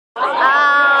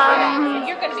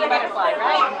butterfly,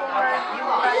 right?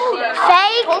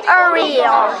 Fake or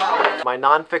real? My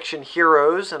nonfiction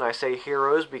heroes, and I say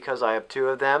heroes because I have two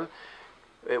of them,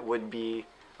 it would be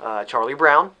Charlie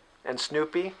Brown and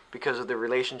Snoopy, because of the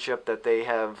relationship that they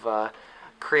have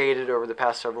created over the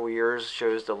past several years.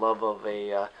 Shows the love of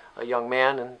a young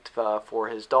man and for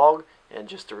his dog, and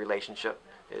just the relationship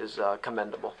is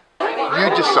commendable. You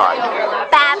decide.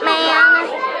 Batman.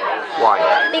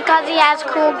 Why? Because he has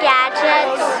cool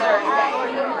gadgets.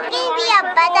 Maybe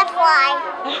a butterfly.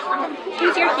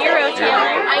 Who's your hero,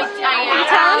 Taylor?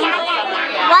 Tom?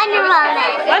 Wonder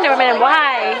Woman. Wonder Woman,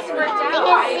 why?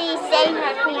 Because she saves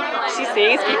people. She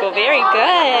saves people. Very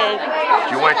good.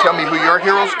 Do you want to tell me who your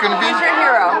hero's going to be? Who's your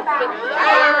hero?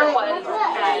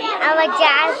 I like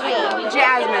Jasmine.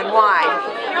 Jasmine, why?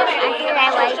 Because I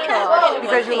like her.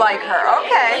 Because you like her.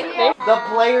 Okay. The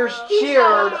players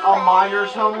cheered a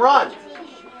Miners home run.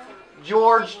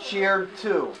 George cheered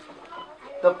too.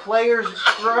 The players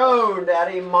groaned at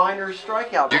a Miners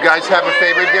strikeout. Do you guys have a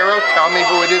favorite hero? Tell me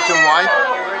who it is and why.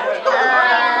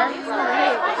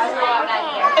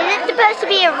 Is it supposed to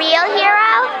be a real hero?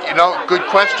 You know, good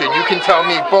question. You can tell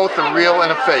me both a real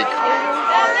and a fake.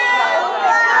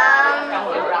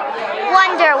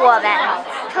 Wonder Woman.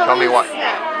 Tell me what.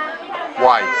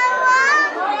 Why?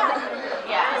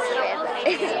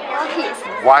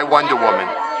 Why Wonder Woman?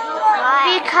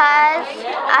 Because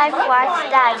I've watched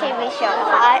that TV show a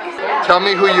lot. Tell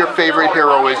me who your favorite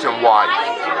hero is and why.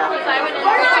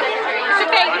 Who's your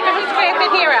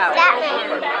favorite hero?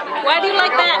 Batman. Why do you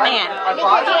like Batman?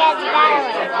 Because he has power.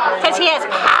 Because he has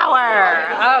power.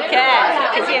 Okay.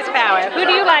 Because he has power. Who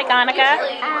do you like, Annika?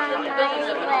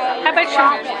 How about you?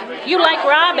 You like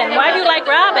Robin. Why do you like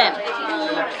Robin?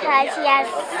 Because he has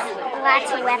lots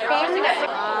of weapons.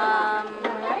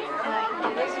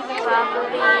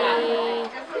 Probably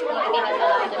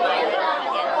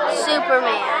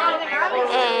Superman,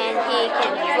 and he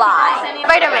can fly.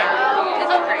 Spider-Man.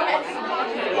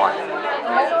 Why?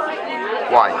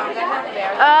 Why?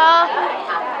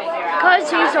 Because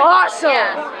he's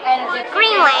awesome.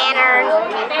 Green Lantern.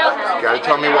 You gotta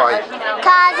tell me why.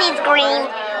 Because he's green.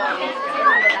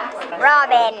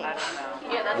 Robin.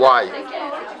 Why?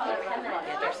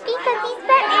 Because he's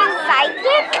Batman's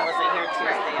sidekick.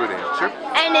 Good answer.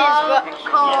 And his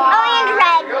and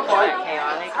red.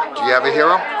 Do you have a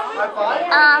hero?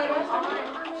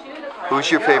 Who's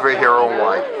your favorite hero and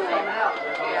why?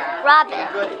 Robin.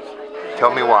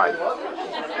 Tell me why.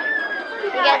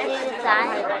 Because he's a son.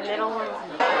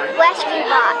 Rescue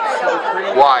bots.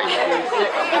 Why?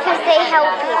 Because they help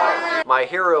people. My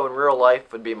hero in real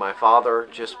life would be my father,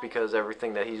 just because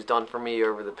everything that he's done for me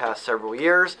over the past several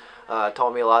years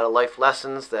taught me a lot of life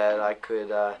lessons that I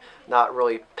could not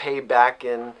really pay back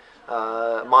in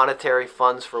monetary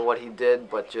funds for what he did,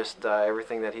 but just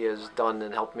everything that he has done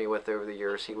and helped me with over the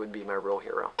years. He would be my real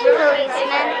hero.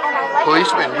 Policemen.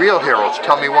 Policemen, real heroes.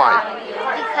 Tell me why.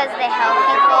 Because they help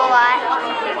people a lot.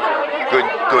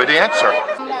 Good answer.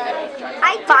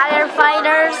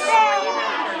 Firefighters.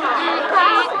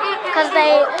 Because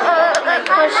they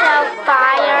push out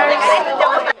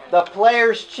fires. The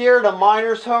players cheered a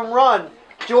Miners home run.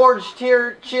 George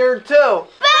cheered too.